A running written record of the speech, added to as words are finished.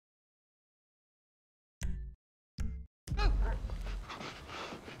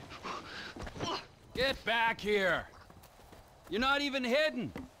Get back here! You're not even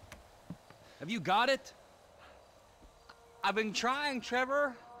hidden! Have you got it? I've been trying,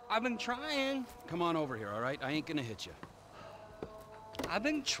 Trevor. I've been trying. Come on over here, all right? I ain't gonna hit you. I've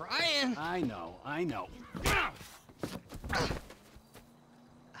been trying. I know. I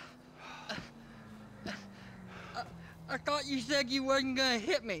thought you said you wasn't gonna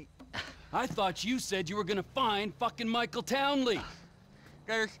hit me. I thought you said you were gonna find fucking Michael Townley.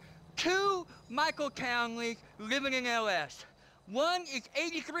 There's two Michael Townleys living in LS. One is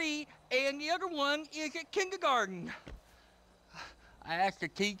 83, and the other one is at kindergarten. I asked the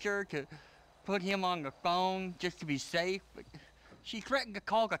teacher to put him on the phone just to be safe, but she threatened to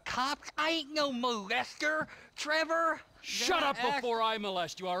call the cops. I ain't no molester, Trevor. Shut up before I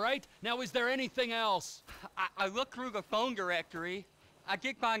molest you, all right? Now, is there anything else? I looked through the phone directory. I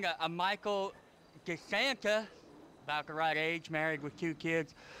did find a Michael DeSanta, about the right age, married with 2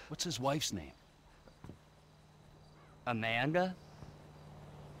 kids. What's his wife's name? Amanda?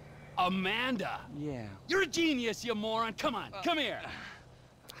 Amanda? Yeah. You're a genius, you moron. Come on, come here.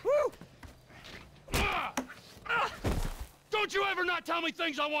 Woo! Don't you ever not tell me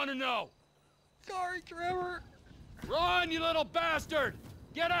things I want to know! Sorry, Trevor. Run, you little bastard!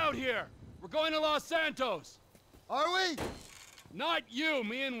 Get out here! We're going to Los Santos. Are we? Not you,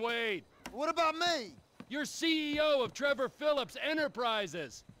 me and Wade. What about me? You're CEO of Trevor Phillips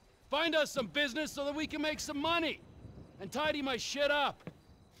Enterprises. Find us some business so that we can make some money. And tidy my shit up.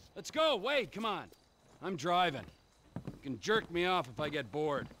 Let's go, Wade, come on. I'm driving. You can jerk me off if I get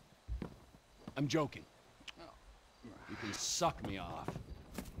bored. I'm joking. You can suck me off.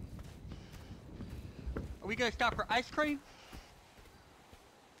 Are we gonna stop for ice cream?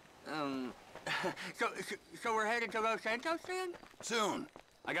 So we're headed to Los Santos then? Soon.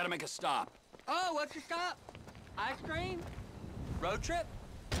 I gotta make a stop. Oh, what's the stop? Ice cream? Road trip?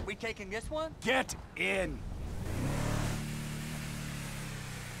 We taking this one? Get in!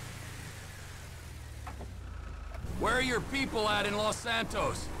 Where are your people at in Los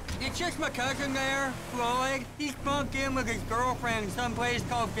Santos? It's just my cousin there, Floyd. He's bunked in with his girlfriend someplace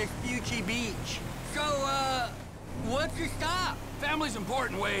called Vespucci Beach. So, what's the stop? Family's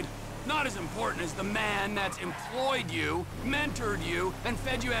important, Wade. Not as important as the man that's employed you, mentored you, and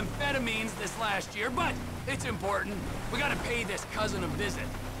fed you amphetamines this last year, but it's important. We gotta pay this cousin a visit.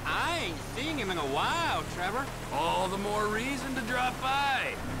 I ain't seen him in a while, Trevor. All the more reason to drop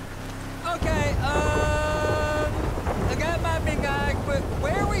by. Okay, that might be nice, but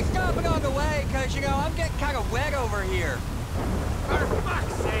where are we stopping on the way? Cause, you know, I'm getting kind of wet over here. For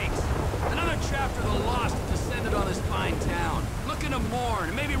fuck's sakes! Another chapter of the lost descended on this fine town. Looking to mourn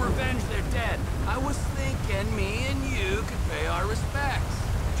and maybe revenge their dead. I was thinking me and you could pay our respects.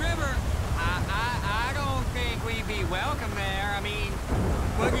 Trevor, I don't think we'd be welcome there. I mean,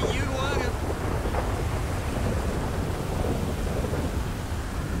 wouldn't you want to...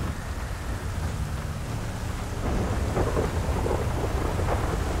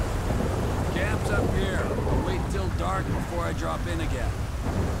 Camp's up here. I'll wait till dark before I drop in again.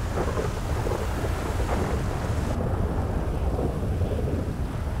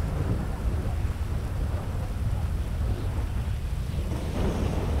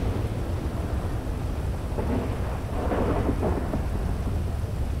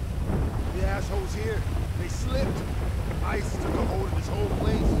 The assholes here, they slipped. Ice took a hold of this whole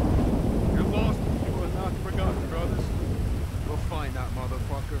place. You're lost, but you are not forgotten, brothers. Go find that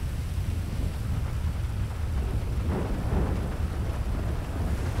motherfucker.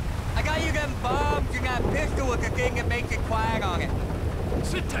 I got you them bombs and that pistol with the thing that makes it quiet on it.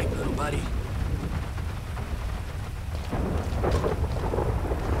 Sit tight, little buddy.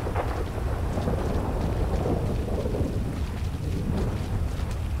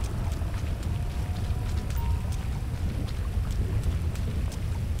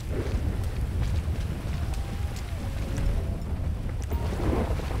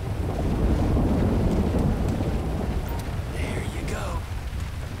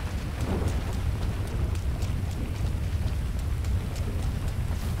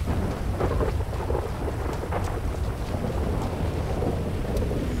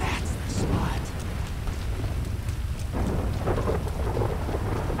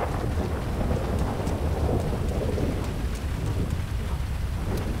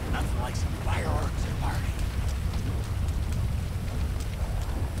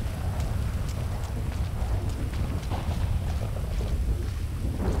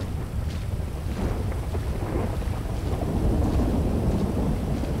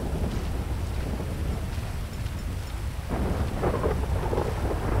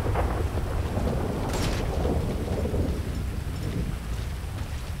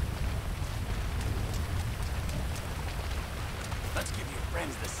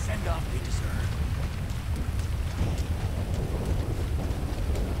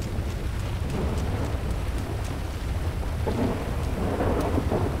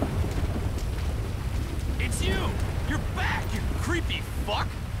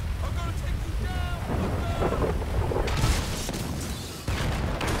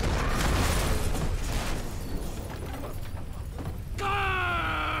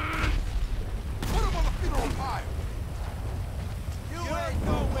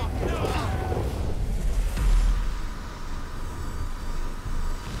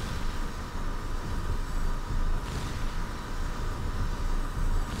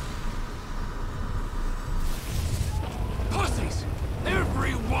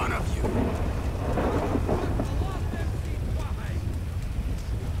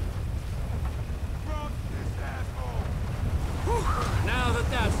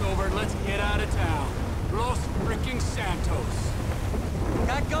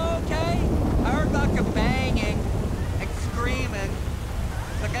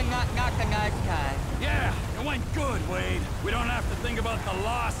 Not the nice kind. Yeah, it went good, Wade. We don't have to think about the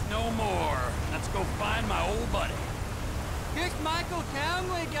loss no more. Let's go find my old buddy. This Michael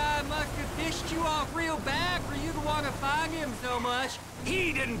Townley guy must have pissed you off real bad for you to want to find him so much.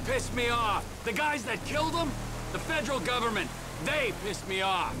 He didn't piss me off. The guys that killed him, the federal government, they pissed me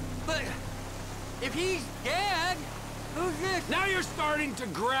off. But if he's dead, who's this? Now you're starting to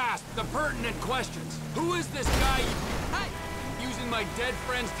grasp the pertinent questions. Who is this guy? Using my dead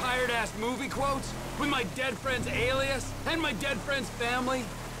friend's tired-ass movie quotes? With my dead friend's alias? And my dead friend's family?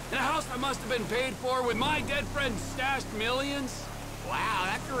 In a house I must have been paid for with my dead friend's stashed millions? Wow,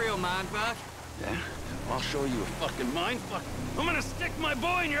 that's a real mindfuck. Yeah, I'll show you a fucking mindfuck. I'm gonna stick my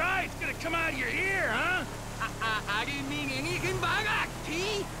boy in your eye. It's gonna come out of your ear, huh? I didn't mean anything by that,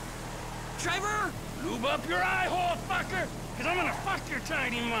 T. Trevor? Lube up your eye hole, fucker! Cause I'm gonna fuck your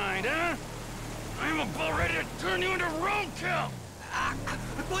tiny mind, huh? I'm about ready to turn you into roadkill!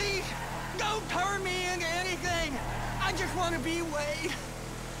 Please, don't turn me into anything! I just want to be Wade.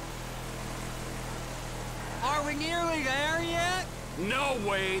 Are we nearly there yet? No,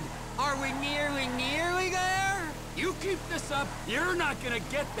 Wade. Are we nearly there? You keep this up, you're not gonna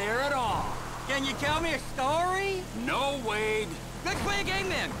get there at all. Can you tell me a story? No, Wade. Let's play a game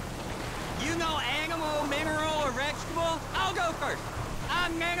then. You know animal, mineral, or vegetable? I'll go first.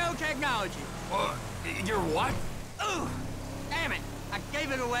 I'm nanotechnology. You're what? Ooh, damn it. I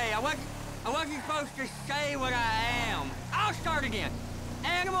gave it away. I wasn't supposed to say what I am. I'll start again.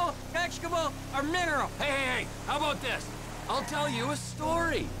 Animal, vegetable, or mineral? Hey, how about this? I'll tell you a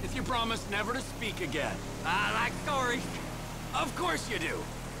story if you promise never to speak again. I like stories. Of course you do.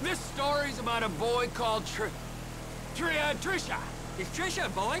 This story's about a boy called Trisha. Is Trisha a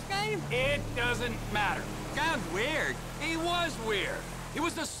boy's name? It doesn't matter. Sounds weird. He was weird. He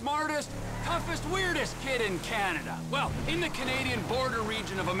was the smartest, toughest, weirdest kid in Canada. Well, in the Canadian border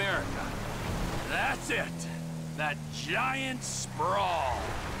region of America. That's it. That giant sprawl.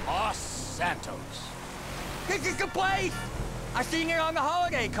 Los Santos. This is the place! I seen it on the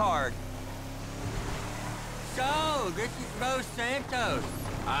holiday card. So, this is Los Santos.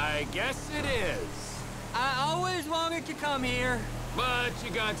 I guess it is. I always wanted to come here. But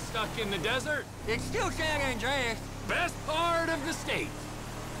you got stuck in the desert? It's still San Andreas. Best part of the state.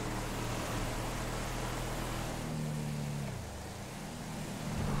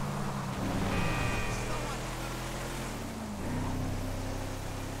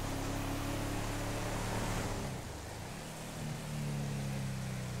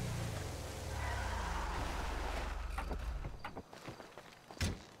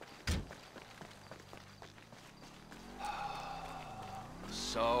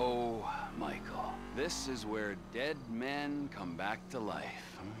 So, Michael, this is where dead men come back to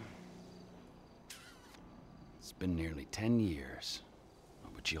life. It's been nearly 10 years. Oh,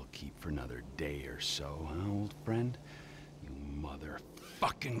 but you'll keep for another day or so, huh, old friend? You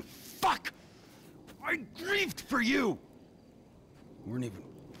motherfucking fuck! I grieved for you! You weren't even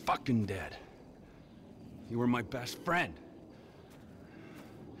fucking dead. You were my best friend.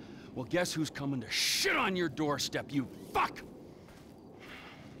 Well, guess who's coming to shit on your doorstep, you fuck!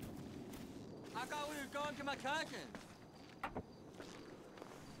 I thought we were going to my cousin.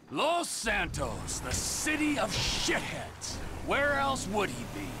 Los Santos, the city of shitheads. Where else would he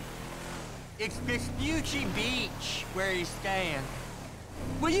be? It's Vespucci Beach where he's staying.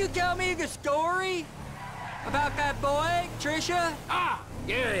 Will you tell me the story? About that boy, Trisha? Ah,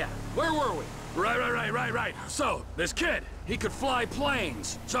 yeah. Where were we? Right. So, this kid, he could fly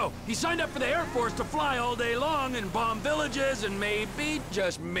planes. So, he signed up for the Air Force to fly all day long and bomb villages and maybe,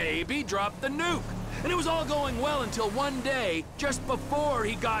 just maybe, drop the nuke. And it was all going well until one day, just before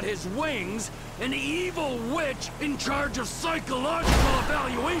he got his wings, an evil witch in charge of psychological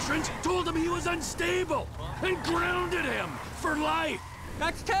evaluations told him he was unstable and grounded him for life.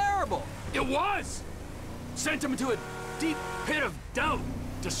 That's terrible. It was. Sent him into a deep pit of doubt.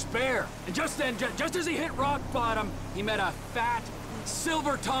 Despair. And just then, just as he hit rock bottom, he met a fat,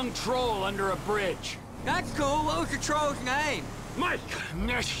 silver-tongued troll under a bridge. That's cool. What was the troll's name?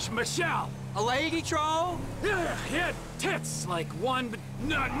 Michelle. A lady troll? Yeah, he had tits like one, but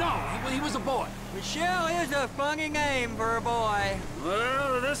no, he was a boy. Michelle is a funny name for a boy.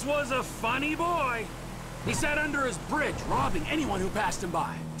 Well, this was a funny boy. He sat under his bridge, robbing anyone who passed him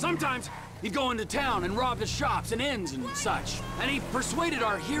by. Sometimes he'd go into town and rob the shops and inns and such. And he persuaded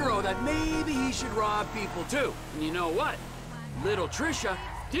our hero that maybe he should rob people too. And you know what? Little Trisha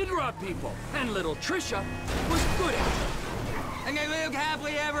did rob people. And little Trisha was good at it. And they lived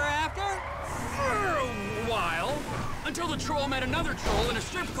happily ever after? For a while. Until the troll met another troll in a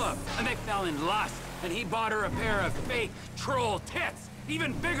strip club. And they fell in lust. and he bought her a pair of fake troll tits,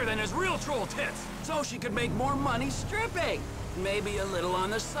 even bigger than his real troll tits, so she could make more money stripping. Maybe a little on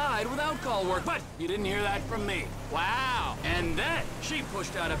the side without call work, but you didn't hear that from me. Wow. And then she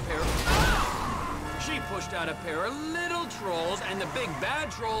pushed out a pair of little trolls, and the big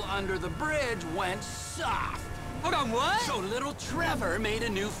bad troll under the bridge went soft. Hold on, what? So little Trevor made a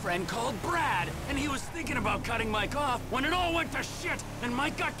new friend called Brad, and he was thinking about cutting Mike off when it all went to shit, and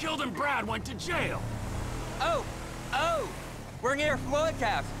Mike got killed and Brad went to jail. Oh, we're near Floyd's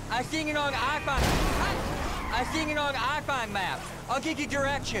house. I seen it on iPhone. I seen it on iPhone maps. I'll give you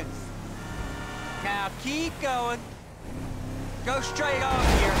directions. Now keep going. Go straight on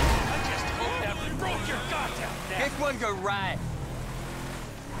here. I just hope that we broke your goddamn neck. This one's a right.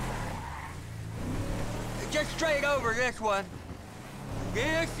 Just straight over this one.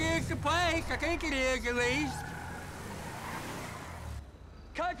 This is the place. I think it is, at least.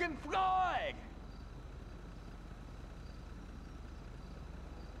 Cousin Floyd!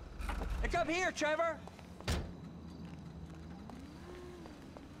 It's up here, Trevor.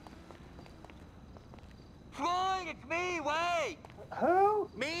 Floyd, it's me, Wade. Who?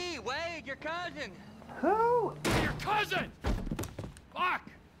 Me, Wade, your cousin. Who? Your cousin! Fuck!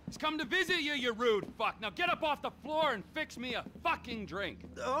 He's come to visit you, you rude fuck. Now get up off the floor and fix me a fucking drink.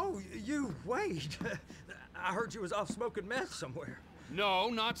 Oh, you, Wade. I heard you was off smoking meth somewhere. No,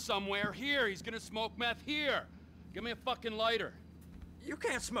 not somewhere. Here. He's gonna smoke meth here. Give me a fucking lighter. You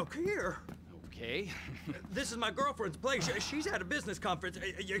can't smoke here. Okay. This is my girlfriend's place. She's at a business conference.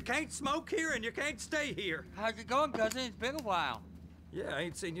 You can't smoke here and you can't stay here. How's it going, cousin? It's been a while. Yeah, I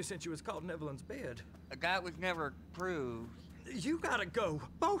ain't seen you since you was caught in Evelyn's bed. That was never proved. You gotta go,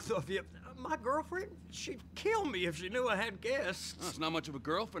 both of you. My girlfriend, she'd kill me if she knew I had guests. Well, it's not much of a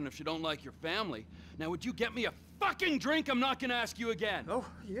girlfriend if she don't like your family. Now, would you get me a fucking drink? I'm not gonna ask you again. Oh,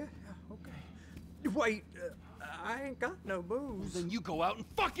 yeah, okay. Wait, I ain't got no booze. Then you go out and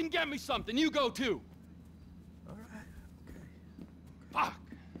fucking get me something. You go too. All right, okay. Fuck.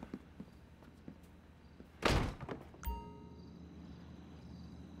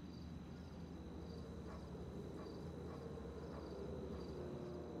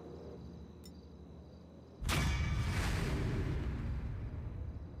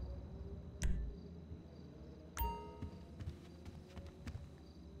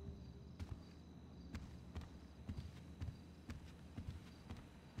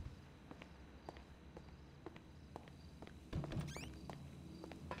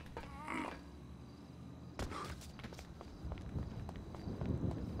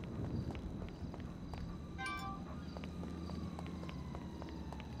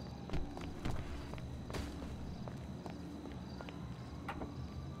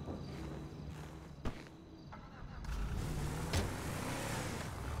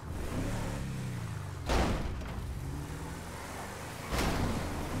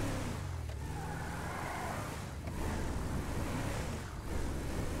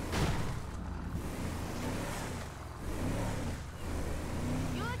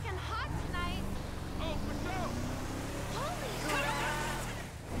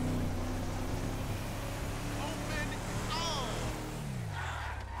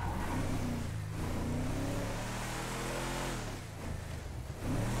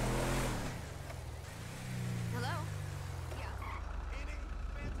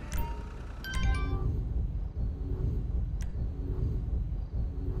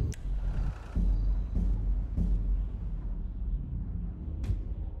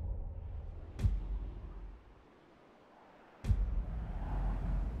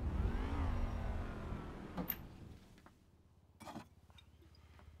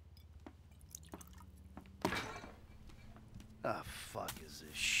 The fuck is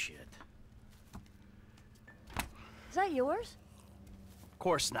this shit? Is that yours? Of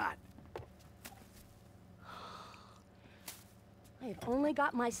course not. I have only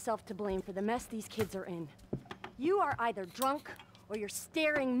got myself to blame for the mess these kids are in. You are either drunk, or you're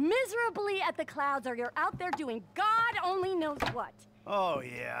staring miserably at the clouds, or you're out there doing God only knows what. Oh,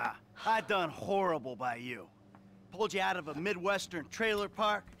 yeah. I done horrible by you. Pulled you out of a Midwestern trailer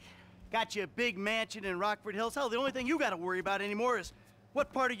park, got you a big mansion in Rockford Hills. Hell, the only thing you gotta worry about anymore is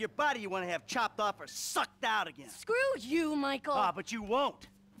what part of your body you want to have chopped off or sucked out again. Screw you, Michael. Ah, but you won't.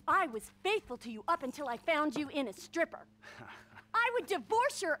 I was faithful to you up until I found you in a stripper. I would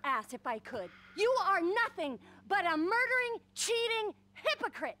divorce your ass if I could. You are nothing but a murdering, cheating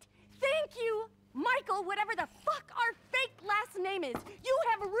hypocrite. Thank you, Michael, whatever the fuck our fake last name is. You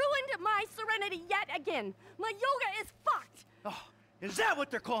have ruined my serenity yet again. My yoga is fucked. Oh, is that what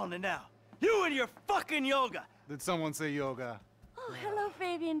they're calling it now? You and your fucking yoga. Did someone say yoga? Oh, hello,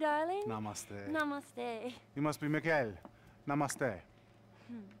 Fabian, darling. Namaste. Namaste. You must be Miguel. Namaste.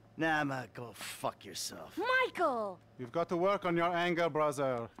 Nah, man, go fuck yourself. Michael! You've got to work on your anger,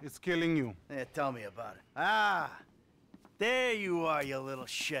 brother. It's killing you. Yeah, tell me about it. Ah, there you are, you little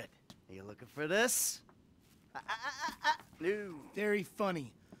shit. Are you looking for this? No. Very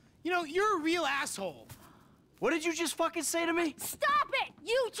funny. You know, you're a real asshole. What did you just fucking say to me? Stop it!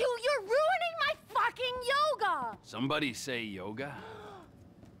 You two, you're ruining my fucking yoga! Somebody say yoga?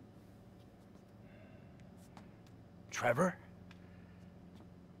 Trevor?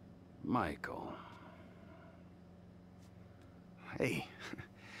 Michael. Hey.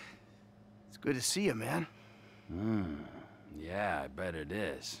 It's good to see you, man. Yeah, I bet it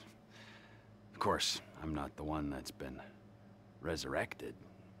is. Of course, I'm not the one that's been resurrected.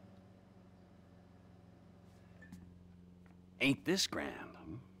 Ain't this grand,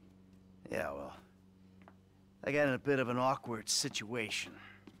 huh? Yeah, well, I got in a bit of an awkward situation.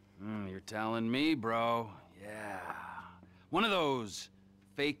 You're telling me, bro. Yeah. One of those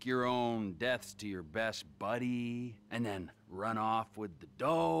fake your own deaths to your best buddy, and then run off with the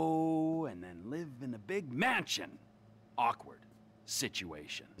dough, and then live in a big mansion. Awkward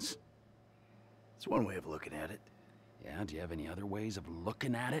situations. It's one way of looking at it. Yeah, do you have any other ways of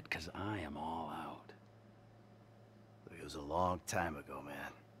looking at it? 'Cause I am all out. It was a long time ago,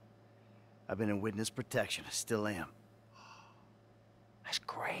 man. I've been in witness protection. I still am. That's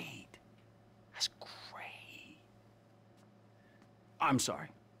great. That's great. I'm sorry.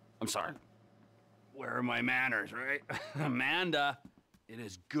 I'm sorry. Where are my manners, right? Amanda, it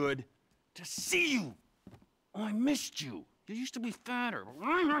is good to see you. Oh, I missed you. You used to be fatter.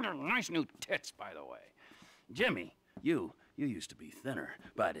 Nice new tits, by the way. Jimmy, you used to be thinner,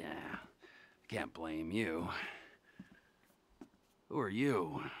 but can't blame you. Who are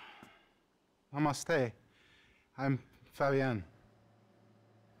you? Namaste. I'm Fabian.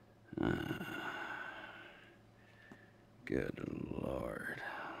 Good Lord.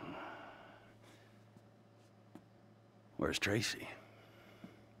 Where's Tracy?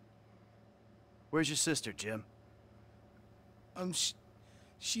 Where's your sister, Jim?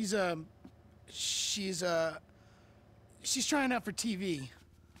 She's trying out for TV.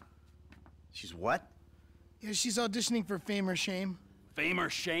 She's what? Yeah, she's auditioning for Fame or Shame. Fame or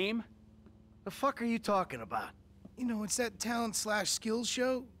shame? The fuck are you talking about? You know, it's that talent/skills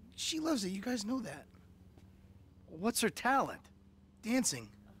show. She loves it, you guys know that. What's her talent? Dancing.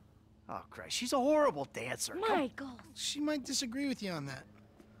 Oh, Christ, she's a horrible dancer. Michael! She might disagree with you on that.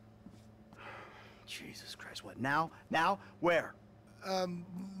 Jesus Christ, what, now? Now? Where?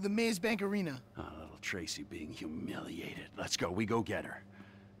 The Maze Bank Arena. Oh, little Tracy being humiliated. Let's go, we go get her.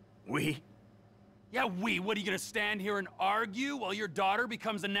 We? Yeah, we. What, are you gonna stand here and argue while your daughter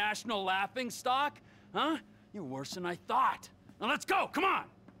becomes a national laughingstock? Huh? You're worse than I thought. Now let's go, come on!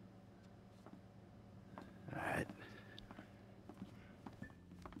 All right.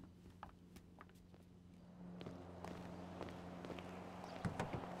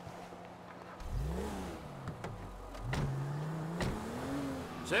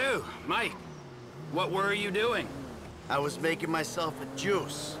 So, Mike, what were you doing? I was making myself a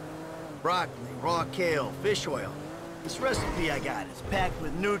juice. Broccoli, raw kale, fish oil. This recipe I got is packed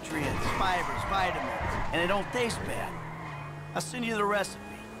with nutrients, fibers, vitamins, and it don't taste bad. I'll send you the recipe.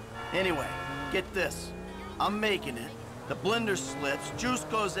 Anyway, get this. I'm making it. The blender slips, juice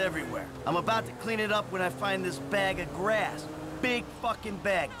goes everywhere. I'm about to clean it up when I find this bag of grass. Big fucking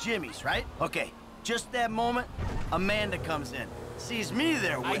bag, Jimmy's, right? Okay, just that moment, Amanda comes in. Sees me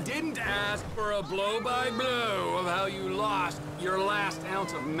there with... I didn't ask for a blow-by-blow of how you lost your last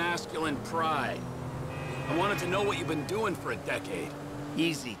ounce of masculine pride. I wanted to know what you've been doing for a decade.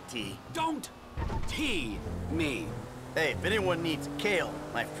 Easy, T. Don't T me. Hey, if anyone needs kale,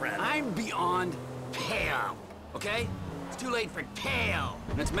 my friend... I'm beyond kale, okay? It's too late for kale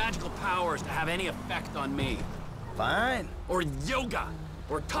and its magical powers to have any effect on me. Fine. Or yoga,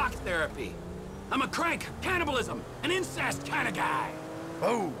 or talk therapy. I'm a crank, cannibalism, an incest kind of guy.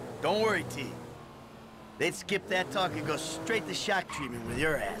 Oh, don't worry, T. They'd skip that talk and go straight to shock treatment with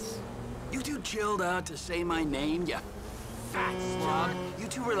your ass. You too chilled out to say my name, you fat slob? You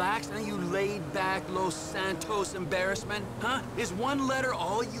too relaxed and you laid back Los Santos embarrassment? Huh? Is one letter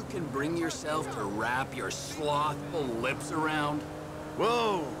all you can bring yourself to wrap your slothful lips around?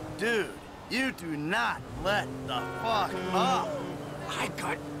 Whoa, dude. You do not let the fuck up. I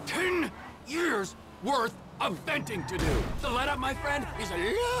got 10 years worth of venting to do. The let up, my friend, is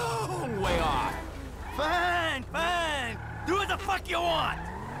a long way off. Fine, fine. Do what the fuck you want.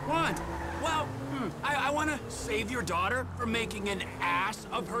 Want? Well, I want to save your daughter from making an ass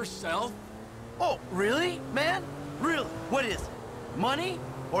of herself. Oh, really, man? Really? What is it? Money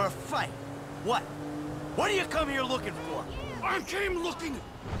or a fight? What? What do you come here looking for? I came looking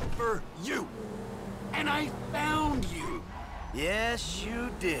for you. And I found you. Yes, you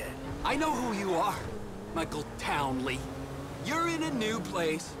did. I know who you are, Michael Townley. You're in a new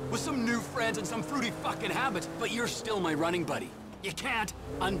place, with some new friends and some fruity fucking habits, but you're still my running buddy. You can't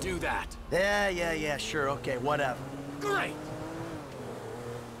undo that. Yeah, sure, okay, whatever. Great!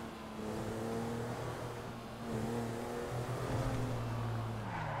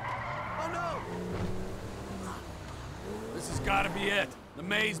 Oh no! This has gotta be it. The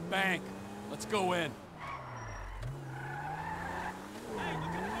Maze Bank. Let's go in.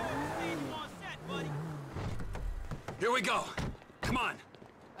 Here we go. Come on.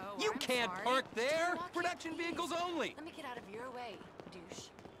 Oh, You I'm can't sorry. park there. Not Production please. vehicles only. Let me get out of your way, douche.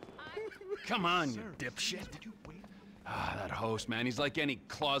 Come on, you dipshit. Ah, that host, man. He's like any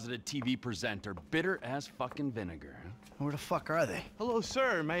closeted TV presenter. Bitter as fucking vinegar. Huh? Where the fuck are they? Hello,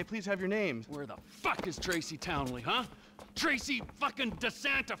 sir. May I please have your names? Where the fuck is Tracy Townley, huh? Tracy fucking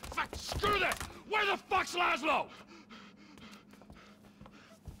DeSanta. Fuck, screw that! Where the fuck's Laszlo?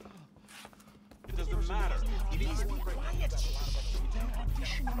 It doesn't matter.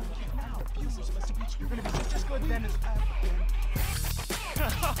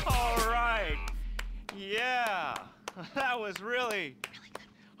 All right. Yeah. That was really good.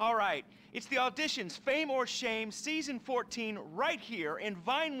 All right. It's the auditions, Fame or Shame, Season 14, right here in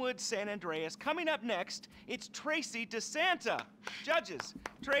Vinewood, San Andreas. Coming up next, it's Tracy DeSanta. Judges,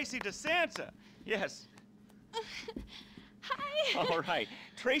 Tracy DeSanta. Yes. Hi. All right.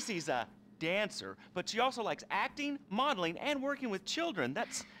 Tracy's a dancer, but she also likes acting, modeling, and working with children.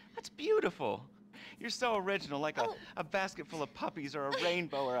 That's beautiful. You're so original, like a basket full of puppies or a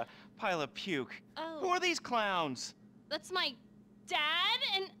rainbow or a pile of puke. Oh. Who are these clowns? That's my dad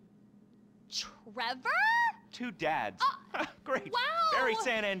and Trevor? Two dads. Great. Wow. Very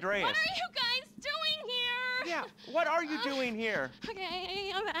San Andreas. What are you guys doing here? Yeah, what are you doing here?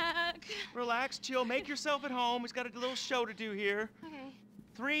 Okay, I'm back. Relax, chill, make yourself at home. He's got a little show to do here. Okay.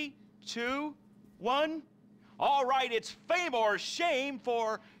 3, 2, 1. All right, it's Fame or Shame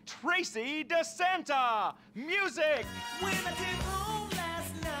for Tracy DeSanta. Music! When I came home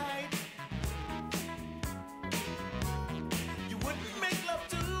last night, you wouldn't make love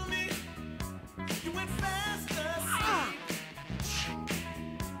to me. You went fast asleep.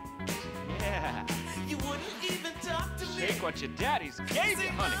 Yeah. You wouldn't even talk to me. Take what your daddy's gave you,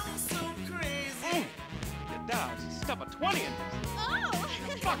 honey. I'm so crazy. Your dog's stuff a 20 in this. Oh!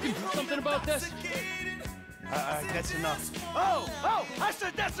 Fucking something about this? That's enough. Oh! I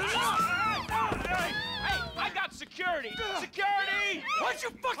said that's enough! Hey, I got security! Security! What'd you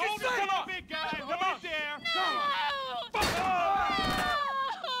fucking Hold say? it, come on! Big guy, come on there! No! Fuck off!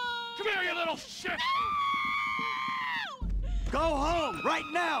 Come here, you little shit! Go home right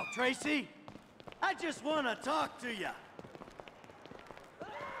now, Tracy. I just want to talk to you.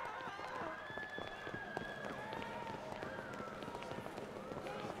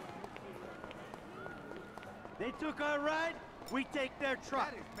 They took our ride, we take their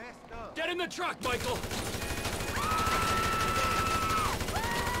truck. That is messed up. Get in the truck, Michael!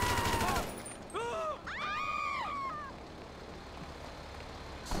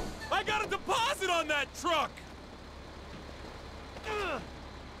 I got a deposit on that truck!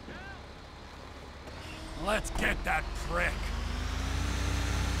 Let's get that prick.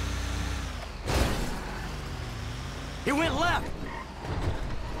 He went left.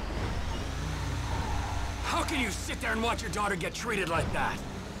 How can you sit there and watch your daughter get treated like that?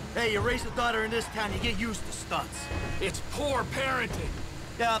 Hey, you raise a daughter in this town, you get used to stunts. It's poor parenting.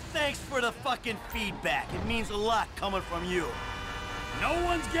 Yeah, thanks for the fucking feedback. It means a lot coming from you. No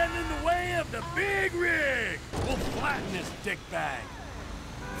one's getting in the way of the big rig! We'll flatten this dickbag.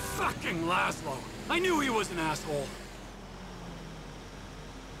 Fucking Laszlo. I knew he was an asshole.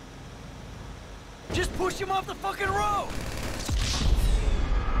 Just push him off the fucking road!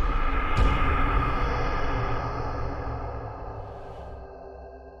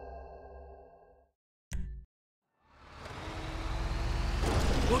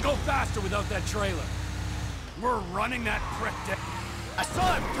 We'll go faster without that trailer. We're running that prick down. I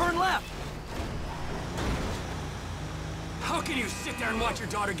saw him! Turn left! How can you sit there and watch your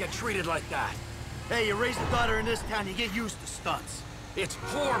daughter get treated like that? Hey, you raise a daughter in this town, you get used to stunts. It's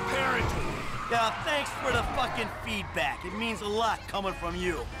poor parenting. Yeah, thanks for the fucking feedback. It means a lot coming from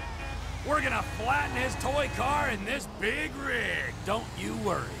you. We're gonna flatten his toy car in this big rig. Don't you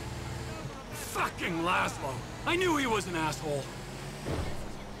worry. Fucking Laszlo. I knew he was an asshole.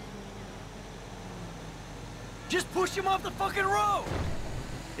 Just push him off the fucking road!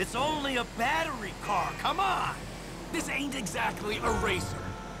 It's only a battery car, come on! This ain't exactly a racer.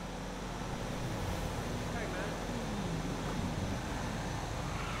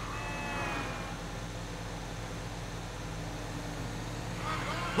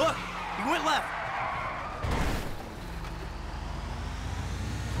 Look, he went left.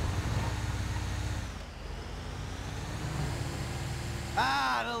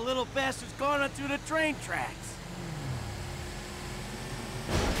 Ah, the little bastard's gone onto the train tracks.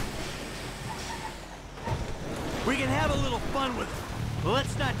 We can have a little fun with it, but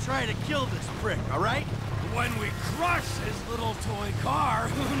let's not try to kill this prick, all right? When we crush his little toy car,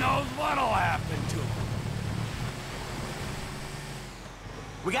 who knows what'll happen to him?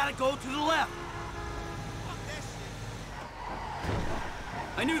 We gotta go to the left.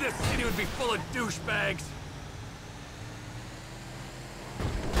 I knew this city would be full of douchebags.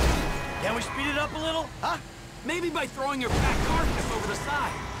 Can we speed it up a little, huh? Maybe by throwing your fat carcass over the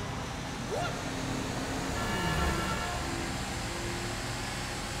side.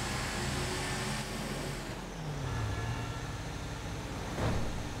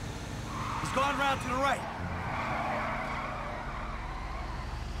 He's gone round to the right.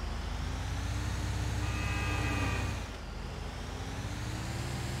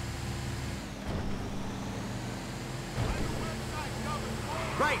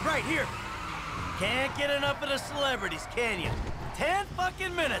 Right here. Can't get enough of the celebrities, can you? 10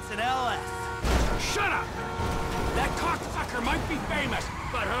 fucking minutes in LS. Shut up! That cocksucker might be famous,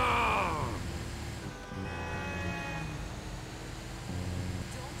 but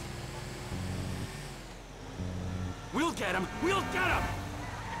We'll get him! We'll get him!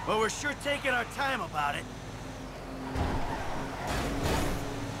 Well, we're sure taking our time about it.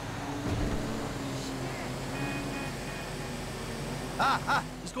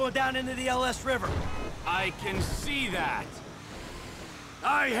 He's going down into the LS River. I can see that.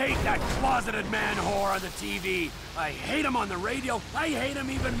 I hate that closeted man whore on the TV. I hate him on the radio. I hate him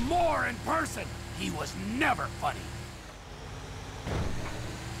even more in person. He was never funny.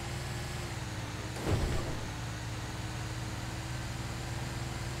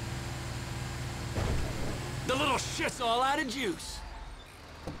 The little shit's all out of juice.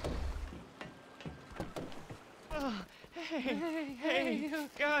 Hey,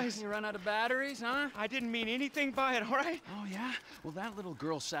 guys. You run out of batteries, huh? I didn't mean anything by it, all right? Oh, yeah? Well, that little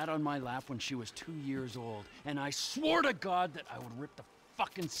girl sat on my lap when she was 2 years old, and I swore to God that I would rip the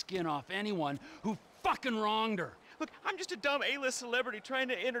fucking skin off anyone who fucking wronged her. Look, I'm just a dumb A-list celebrity trying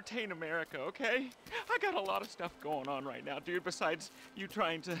to entertain America, okay? I got a lot of stuff going on right now, dude, besides you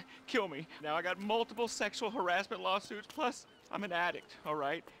trying to kill me. Now, I got multiple sexual harassment lawsuits, plus I'm an addict, all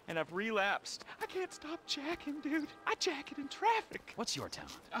right? And I've relapsed. I can't stop jacking, dude. I jack it in traffic. What's your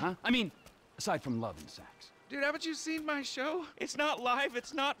talent, huh? I mean, aside from love and sex. Dude, haven't you seen my show? It's not live,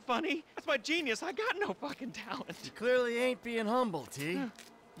 it's not funny. That's my genius. I got no fucking talent. You clearly ain't being humble, T.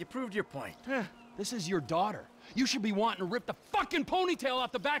 You proved your point. This is your daughter. You should be wanting to rip the fucking ponytail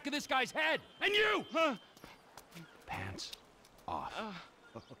off the back of this guy's head. And you! Pants off.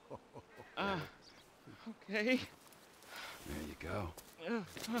 Okay. There you go.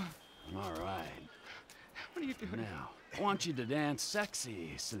 All right. What are you doing? Now, I want you to dance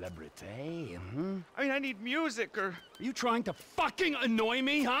sexy, celebrity. I mean, I need music or... Are you trying to fucking annoy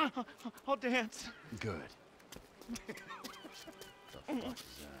me, huh? I'll dance. Good. The fuck is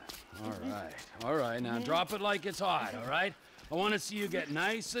that? All right, now drop it like it's hot, all right? I want to see you get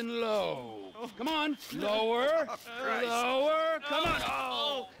nice and low. Come on, lower, lower, come on.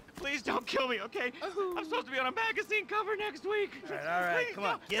 Oh, please don't kill me, okay? I'm supposed to be on a magazine cover next week. All right, come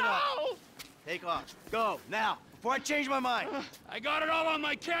on, get up. Take off. Go, now, before I change my mind. I got it all on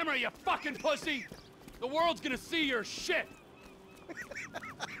my camera, you fucking pussy. The world's gonna see your shit.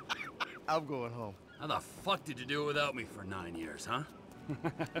 I'm going home. How the fuck did you do it without me for 9 years, huh?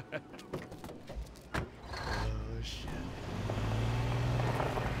 Oh, shit.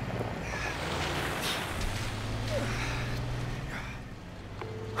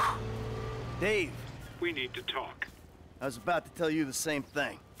 Dave. We need to talk. I was about to tell you the same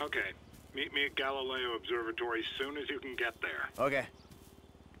thing. Okay. Meet me at Galileo Observatory as soon as you can get there. Okay.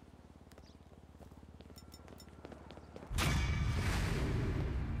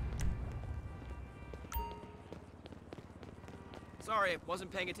 Sorry,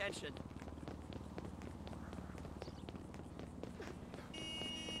 wasn't paying attention.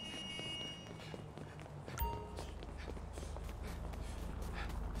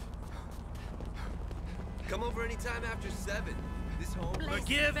 Come over anytime after 7. This home...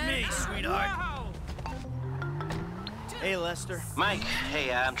 Forgive me, sweetheart. Wow. Hey, Lester. Mike,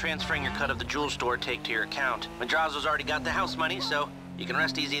 hey, I'm transferring your cut of the jewel store take to your account. Madrazo's already got the house money, so you can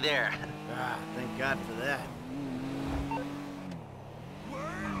rest easy there. Ah, thank God for that.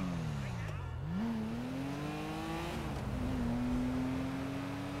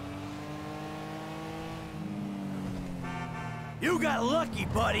 You got lucky,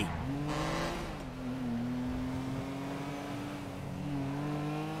 buddy.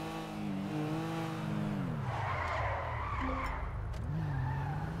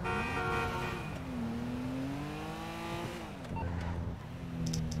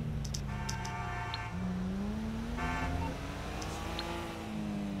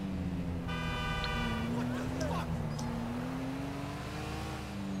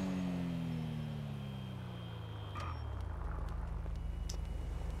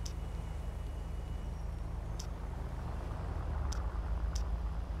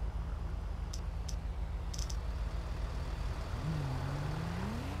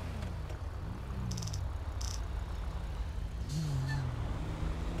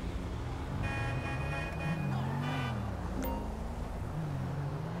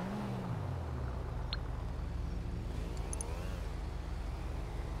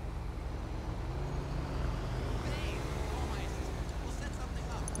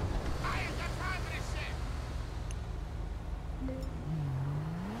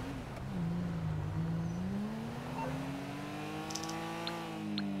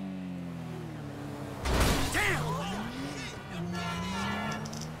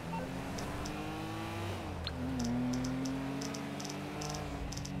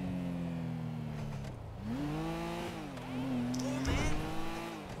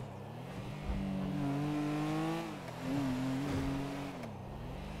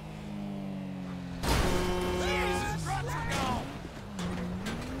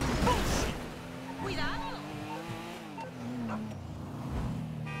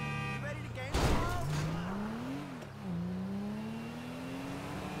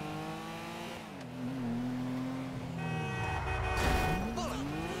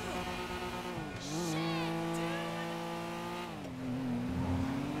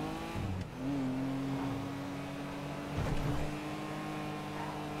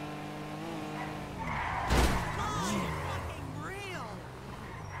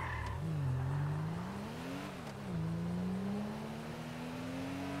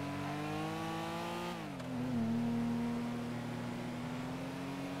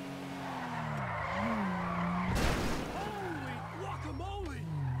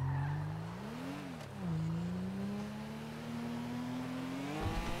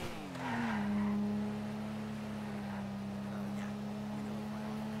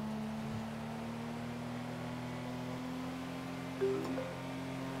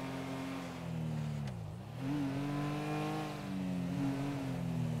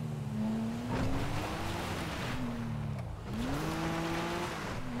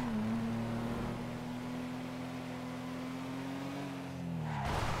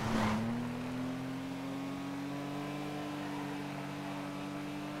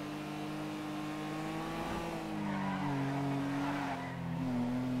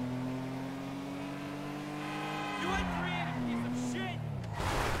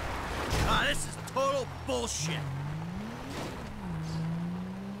 This is total bullshit.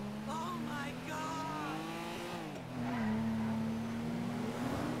 Oh my God!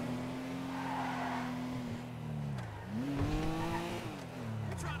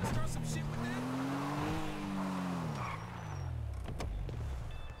 You trying to start some shit with that?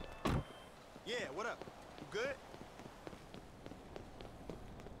 Yeah, what up? You good?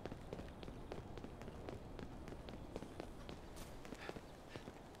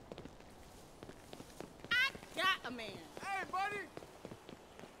 Got a man. Hey, buddy!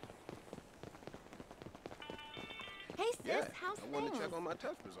 Hey, sis, Yeah, how's I wanted things? to check on my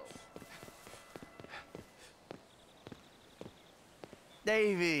test results.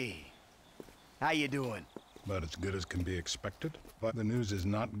 Davey, how you doing? About as good as can be expected, but the news is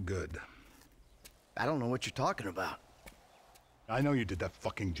not good. I don't know what you're talking about. I know you did that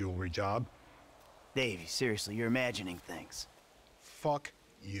fucking jewelry job. Davey, seriously, you're imagining things. Fuck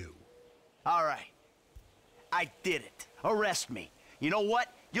you. All right. I did it. Arrest me. You know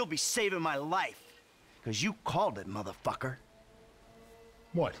what? You'll be saving my life. Because you called it, motherfucker.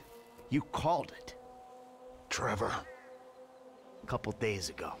 What? You called it. Trevor. A couple days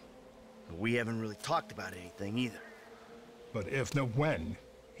ago. But we haven't really talked about anything either. But if, no, when,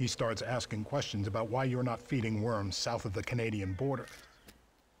 he starts asking questions about why you're not feeding worms south of the Canadian border.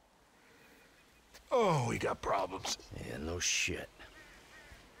 Oh, we got problems. Yeah, no shit.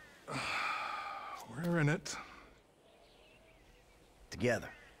 We're in it. Together.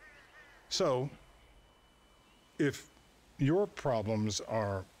 So, if your problems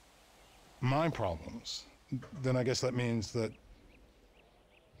are my problems, then I guess that means that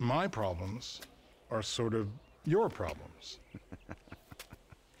my problems are sort of your problems.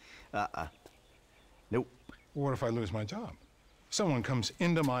 Nope. What if I lose my job? Someone comes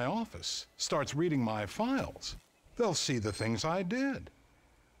into my office, starts reading my files. They'll see the things I did.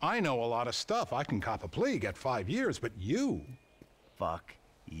 I know a lot of stuff. I can cop a plea, get 5 years, but you... Fuck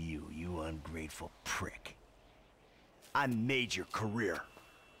you, you ungrateful prick. I made your career.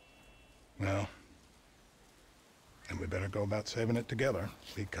 Well, then we better go about saving it together,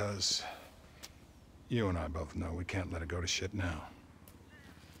 because you and I both know we can't let it go to shit now.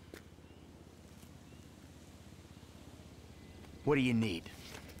 What do you need?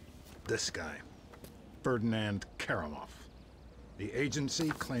 This guy, Ferdinand Karamov. The agency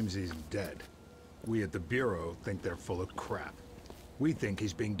claims he's dead. We at the Bureau think they're full of crap. We think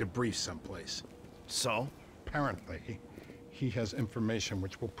he's being debriefed someplace. So? Apparently, he has information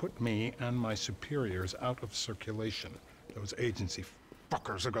which will put me and my superiors out of circulation. Those agency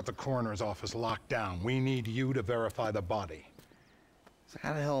fuckers have got the coroner's office locked down. We need you to verify the body. So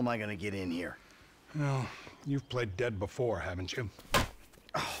how the hell am I gonna get in here? Well, you've played dead before, haven't you?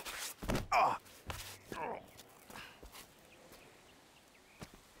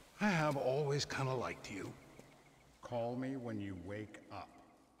 I have always kind of liked you. Call me when you wake up.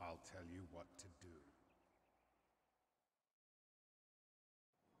 I'll tell you what to do.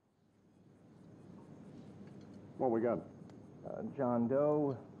 What we got? John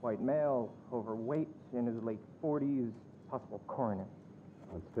Doe, white male, overweight, in his late 40s, possible coroner.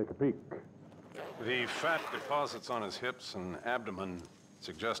 Let's take a peek. The fat deposits on his hips and abdomen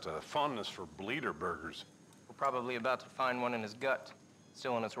suggest a fondness for bleeder burgers. We're probably about to find one in his gut,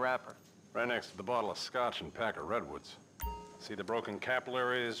 still in its wrapper. Right next to the bottle of scotch and pack of redwoods. See the broken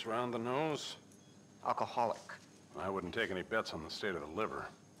capillaries around the nose? Alcoholic. I wouldn't take any bets on the state of the liver.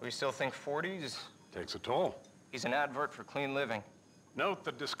 We still think 40s? Takes a toll. He's an advert for clean living. Note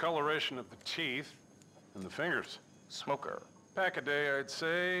the discoloration of the teeth and the fingers. Smoker. Pack a day, I'd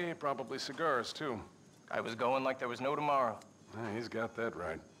say. Probably cigars, too. Guy was going like there was no tomorrow. He's got that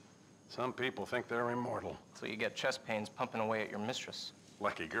right. Some people think they're immortal. So you get chest pains pumping away at your mistress.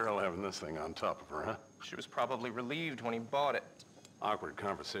 Lucky girl having this thing on top of her, huh? She was probably relieved when he bought it. Awkward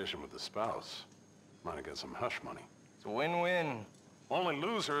conversation with the spouse. Might have got some hush money. It's a win-win. Only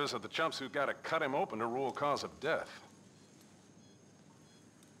losers are the chumps who gotta cut him open to rule cause of death.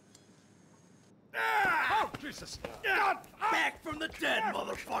 Oh, Jesus! God, back from the dead,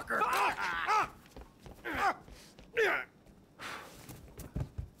 motherfucker!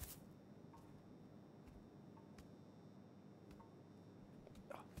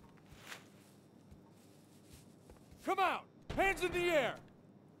 Come out! Hands in the air!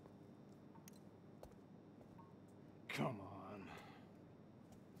 Come on.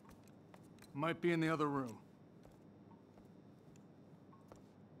 Might be in the other room.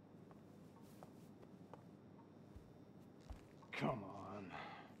 Come on.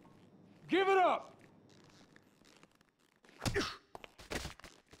 Give it up!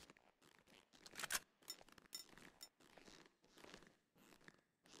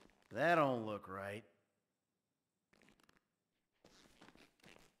 That don't look right.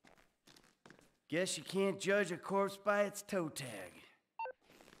 Guess you can't judge a corpse by its toe tag.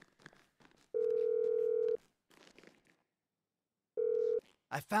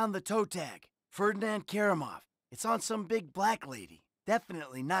 I found the toe tag. Ferdinand Karamov. It's on some big black lady.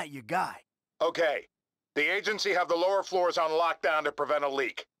 Definitely not your guy. Okay. The agency have the lower floors on lockdown to prevent a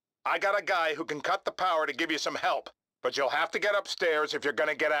leak. I got a guy who can cut the power to give you some help, but you'll have to get upstairs if you're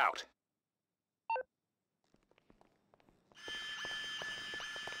gonna get out.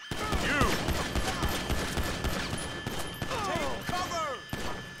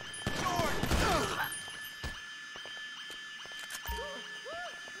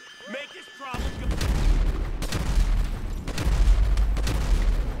 Make this problem go.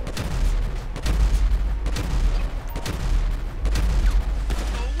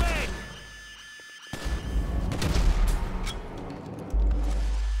 Away.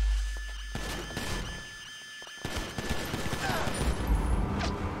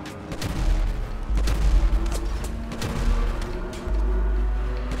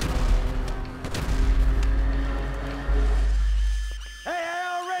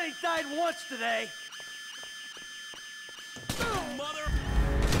 Once today. Mother.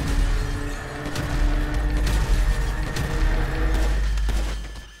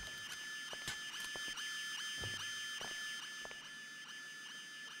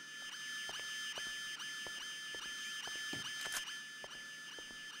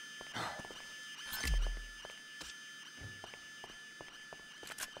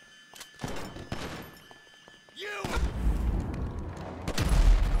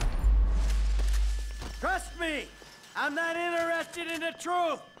 Trust me, I'm not interested in the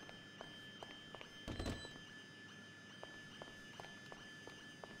truth.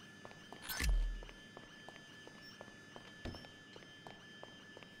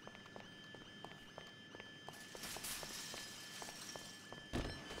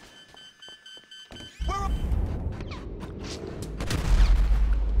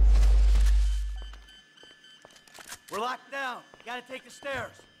 Gotta take the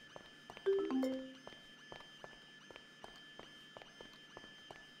stairs.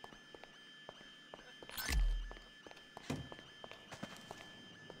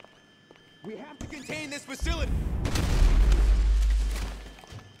 We have to contain this facility.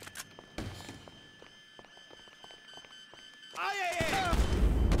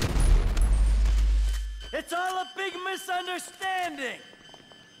 It's all a big misunderstanding.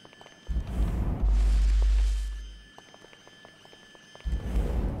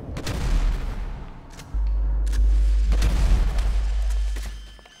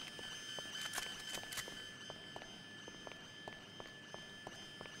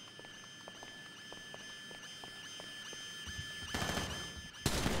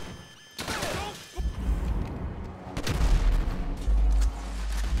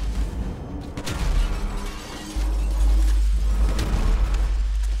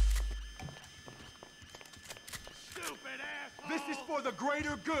 This is for the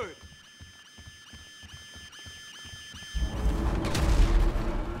greater good.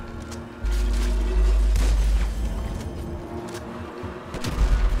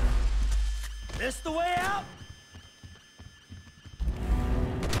 This the way out?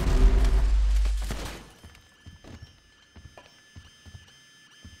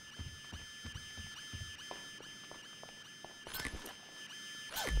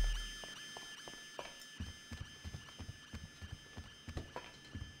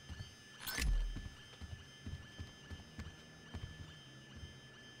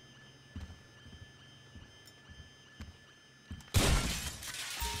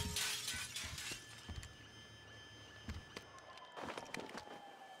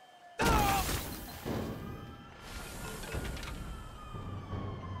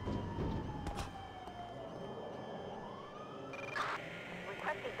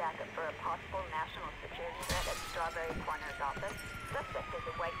 Backup for a possible national security threat at Strawberry Corner's office. Suspect is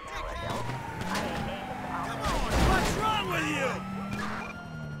a white male adult. IAA has offered... What's wrong with you?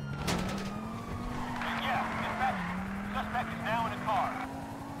 Yeah, dispatch. Suspect is now in a car.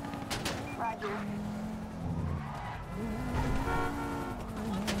 Roger.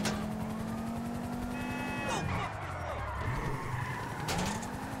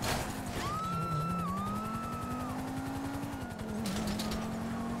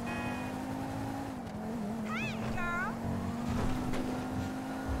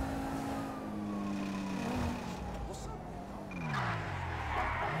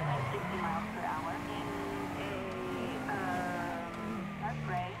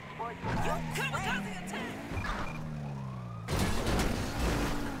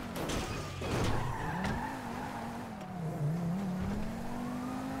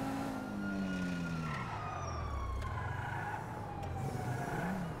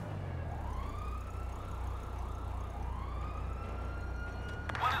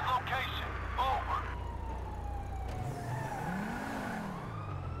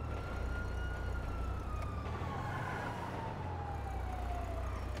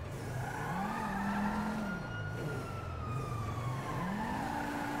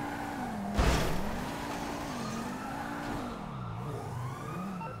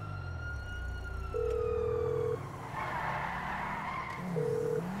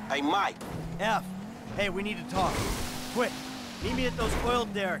 Hey, Mike. F. Hey, we need to talk. Quick. Meet me at those oil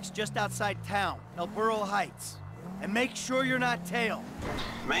derricks just outside town, El Burro Heights. And make sure you're not tailed.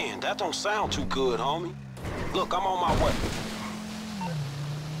 Man, that don't sound too good, homie. Look, I'm on my way.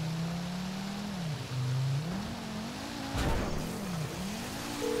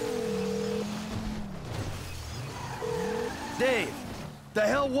 Dave, the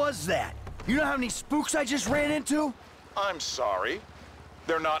hell was that? You know how many spooks I just ran into? I'm sorry.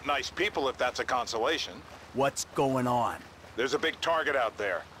 They're not nice people, if that's a consolation. What's going on? There's a big target out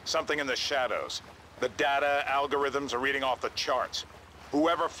there. Something in the shadows. The data algorithms are reading off the charts.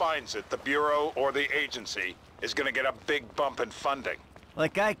 Whoever finds it, the Bureau or the agency, is gonna get a big bump in funding.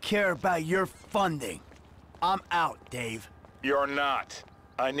 Like I care about your funding. I'm out, Dave. You're not.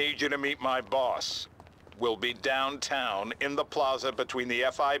 I need you to meet my boss. We'll be downtown in the plaza between the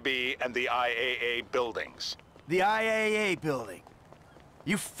FIB and the IAA buildings. The IAA building?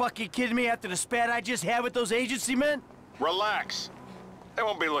 You fucking kidding me after the spat I just had with those agency men? Relax. They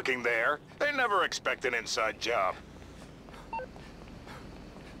won't be looking there. They never expect an inside job.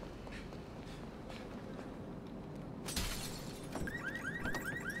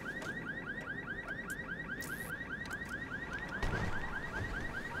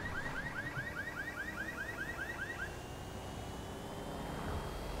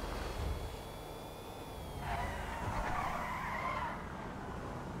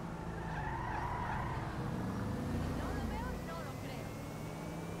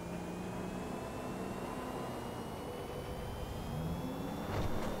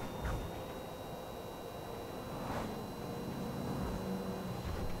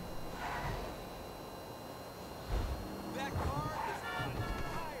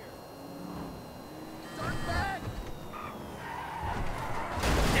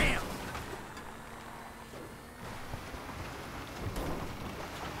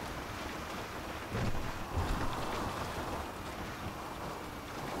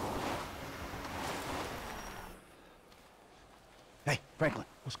 Franklin.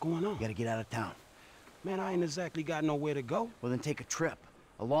 What's going on? You gotta get out of town. Man, I ain't exactly got nowhere to go. Well, then take a trip.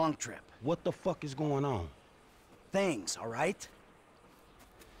 A long trip. What the fuck is going on? Things, all right?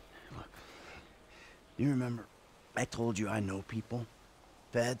 Look, you remember I told you I know people,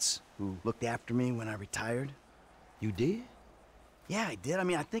 feds, who looked after me when I retired? You did? Yeah, I did. I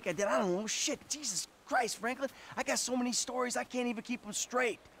mean, I think I did. I don't know. Shit, Jesus Christ, Franklin. I got so many stories, I can't even keep them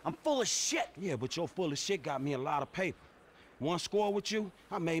straight. I'm full of shit. Yeah, but your full of shit got me a lot of paper. One score with you,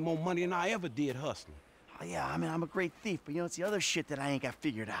 I made more money than I ever did hustling. Oh, yeah, I mean, I'm a great thief, but you know, it's the other shit that I ain't got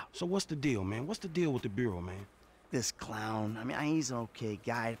figured out. So what's the deal, man? What's the deal with the Bureau, man? This clown, I mean, he's an okay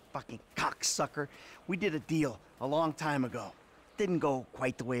guy, fucking cocksucker. We did a deal a long time ago. Didn't go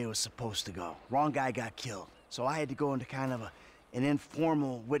quite the way it was supposed to go. Wrong guy got killed. So I had to go into kind of an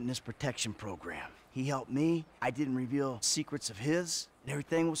informal witness protection program. He helped me, I didn't reveal secrets of his, and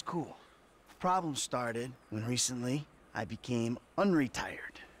everything was cool. Problem started when recently I became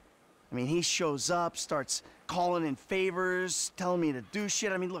unretired. I mean, he shows up, starts calling in favors, telling me to do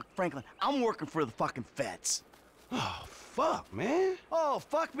shit. I mean, look, Franklin, I'm working for the fucking feds. Oh, fuck, man. Oh,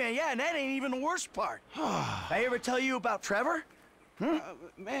 fuck, man, yeah, and that ain't even the worst part. Did I ever tell you about Trevor?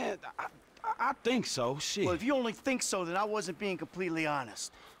 Man, I think so, shit. Well, if you only think so, then I wasn't being completely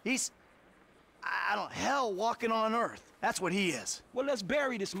honest. He's, I don't, hell walking on earth. That's what he is. Well, let's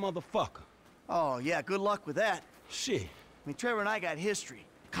bury this motherfucker. Oh, yeah, good luck with that. Shit. I mean, Trevor and I got history.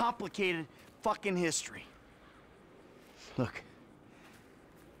 Complicated fucking history. Look,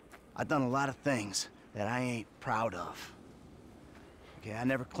 I've done a lot of things that I ain't proud of. Okay, I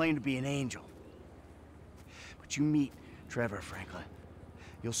never claimed to be an angel. But you meet Trevor, Franklin,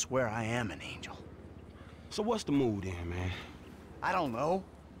 you'll swear I am an angel. So what's the mood then, man? I don't know.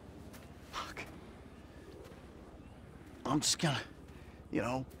 Fuck. I'm just gonna, you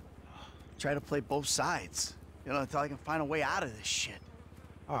know, try to play both sides. You know, until I can find a way out of this shit.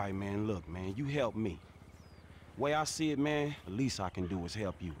 All right, man, look, man, you help me. Way I see it, man, the least I can do is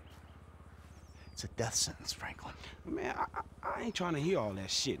help you. It's a death sentence, Franklin. Man, I ain't trying to hear all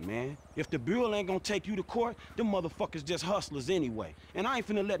that shit, man. If the Bureau ain't gonna take you to court, them motherfuckers just hustlers anyway. And I ain't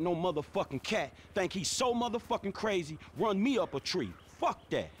finna let no motherfucking cat think he's so motherfucking crazy run me up a tree. Fuck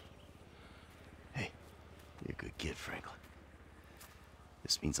that. Hey, you're a good kid, Franklin.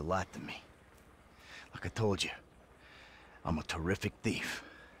 This means a lot to me. Like I told you, I'm a terrific thief.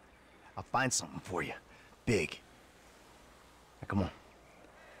 I'll find something for you. Big. Now, come on.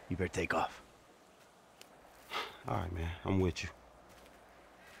 You better take off. All right, man. I'm with you.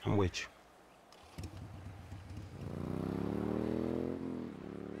 I'm with you.